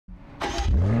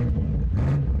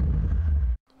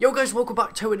Yo guys, welcome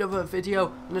back to another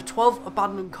video, and the 12th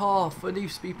abandoned car for Need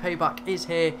For Speed Payback is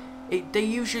here. They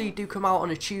usually do come out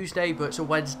on a Tuesday, but it's a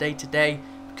Wednesday today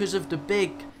because of the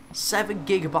big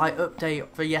 7GB update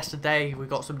for yesterday. We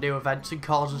got some new events and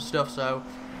cars and stuff, so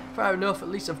fair enough, at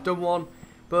least I've done one.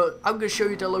 But I'm going to show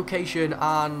you the location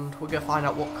and we're going to find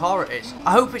out what car it is.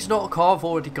 I hope it's not a car I've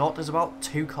already got. There's about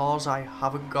 2 cars I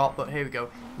haven't got, but here we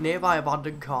go. Nearby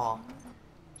abandoned car.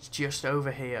 It's just over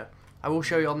here. I will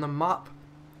show you on the map.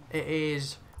 It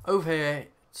is over here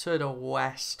to the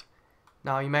west.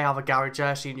 Now you may have a garage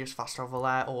there, so you can just fast travel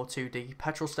there, or to the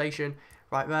petrol station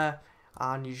right there,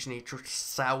 and you just need to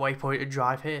set a waypoint and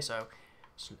drive here. So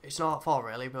it's not that far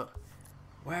really, but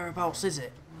whereabouts is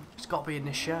it? It's got to be in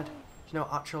this shed. There's no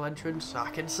actual entrance. I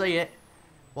can see it.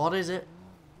 What is it?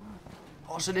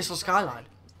 Oh, it's a Nissan Skyline.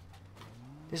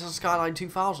 Nissan Skyline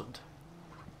 2000.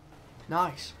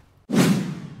 Nice.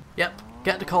 Yep,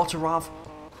 get the car to Rav.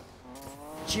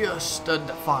 Just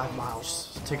under 5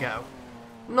 miles to go.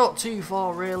 Not too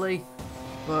far really,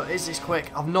 but is this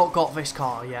quick? I've not got this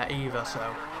car yet either, so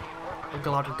I'm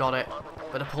glad we got it.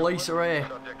 But the police are here.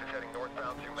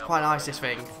 It's quite nice, this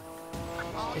thing.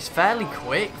 It's fairly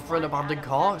quick for an abandoned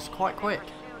car. It's quite quick.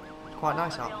 It's quite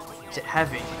nice out. Is it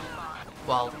heavy?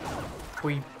 Well,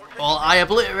 I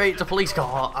obliterate the police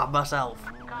car and myself.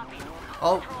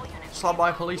 Oh, slammed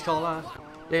by a police car there.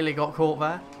 Nearly got caught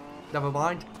there. Never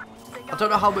mind. I don't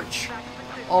know how much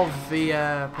of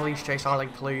the police chase I'll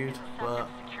include, but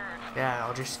yeah,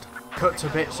 I'll just cut to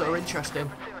bits that are interesting.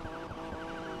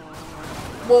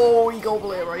 Whoa, he got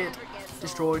obliterated.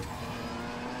 Destroyed.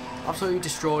 Absolutely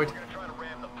destroyed.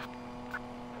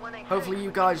 Hopefully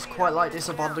you guys quite like this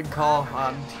abandoned car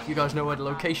and you guys know where the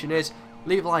location is.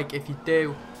 Leave a like if you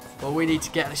do, but we need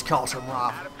to get this car to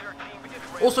Rav.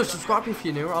 Also subscribe if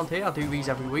you're new around here. I do these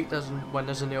every week when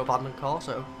there's a new abandoned car,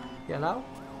 so yeah, now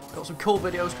got some cool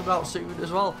videos coming out soon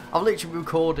as well. I've literally been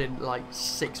recording like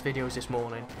 6 videos this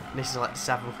morning, and this is like the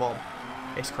 7th one.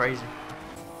 It's crazy.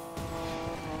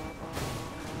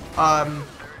 I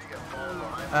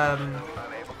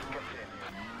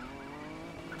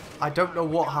don't know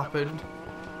what happened.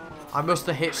 I must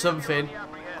have hit something.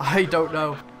 I don't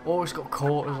know. Almost got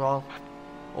caught as well.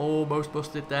 Almost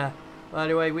busted there. But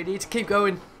anyway, we need to keep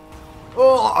going.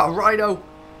 Oh, a rhino!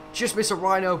 Just missed a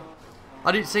rhino.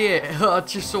 I didn't see it. I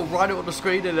just saw rhino on the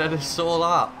screen and then I saw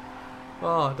that.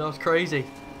 Oh, that was crazy.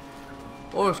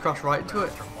 Almost crashed right into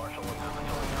it.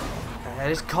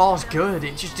 This car's good.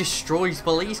 It just destroys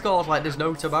police cars like there's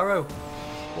no tomorrow.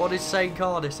 What insane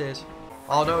car this is.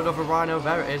 Oh no, another rhino.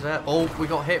 There it is. Oh, we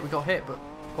got hit, but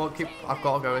I've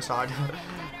got to go inside.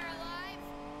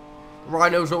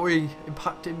 Rhino's not really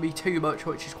impacting me too much,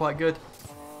 which is quite good.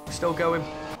 We're still going.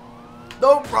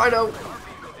 No, rhino!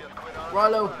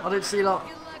 Rhino, I didn't see that.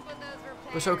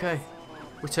 It's okay.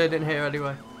 We're turning here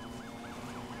anyway.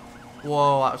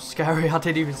 Whoa, that was scary. I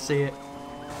didn't even see it.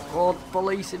 Oh,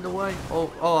 police in the way.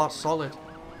 Oh, that's solid.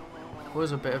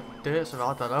 There's a bit of dirt, so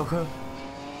I don't know.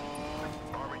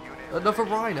 Another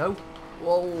rhino.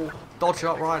 Whoa, dodge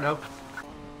that rhino.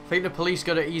 I think the police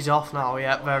gonna ease off now.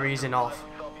 Yeah, they're easing off.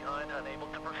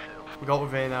 We got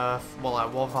within well,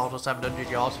 like 1,700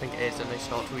 yards, I think it is, and they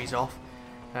start to ease off.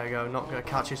 There we go, not going to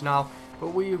catch us now.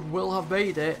 But we will have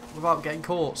made it without getting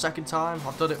caught. Second time,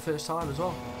 I've done it first time as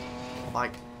well.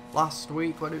 Like last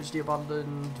week when it was the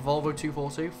abandoned Volvo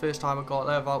 242, first time I got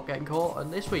there without getting caught.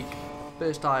 And this week,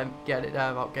 first time getting it there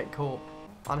without getting caught.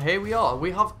 And here we are,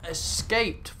 we have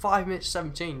escaped 5 minutes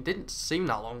 17. Didn't seem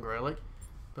that long really,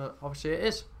 but obviously it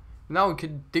is. Now we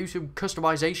can do some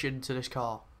customization to this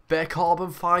car. Bit of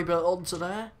carbon fibre onto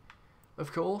there,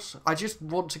 of course. I just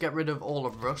want to get rid of all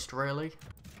the rust really.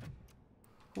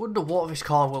 Wonder what this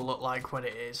car will look like when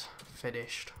it is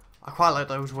finished. I quite like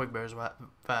those wing mirrors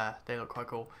there, they look quite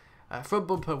cool. Front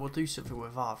bumper, we'll do something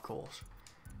with that of course.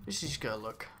 This is just going to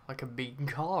look like a mean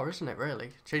car, isn't it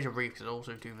really? Change the reef and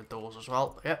also do the doors as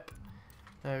well. Yep,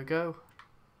 there we go.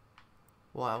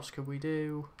 What else can we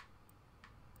do?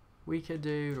 We can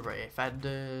do the rear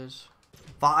fenders.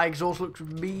 That exhaust looks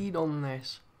mean on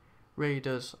this. Really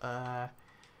does.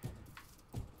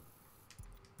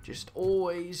 Just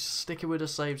always sticking with the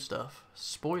same stuff.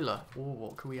 Spoiler. Oh,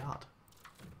 what can we add?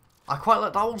 I quite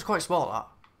like that one's quite small. That.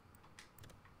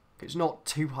 It's not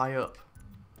too high up.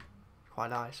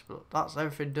 Quite nice, but that's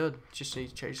everything done. Just need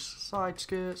to change side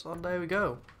skirts, and there we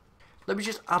go. Let me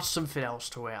just add something else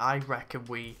to it. I reckon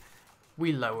we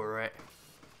lower it.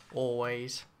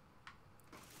 Always.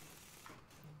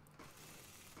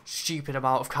 Stupid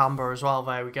amount of camber as well.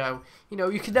 There we go. You know,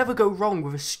 you can never go wrong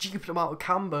with a stupid amount of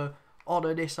camber on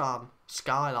a Nissan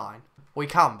Skyline. We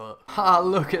can, but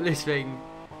look at this thing.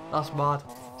 That's mad.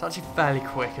 It's actually fairly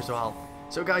quick as well.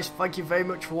 So guys, thank you very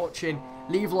much for watching.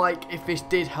 Leave a like if this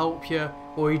did help you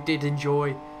or you did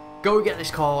enjoy. Go get this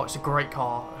car, it's a great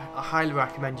car. I highly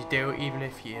recommend you do, even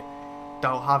if you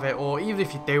don't have it, or even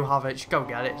if you do have it, just go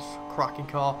get it. It's a cracking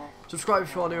car. Subscribe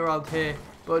if you are new around here.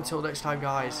 But until next time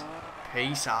guys,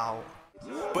 peace out.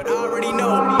 But I already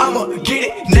know I'ma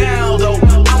get it now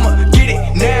though.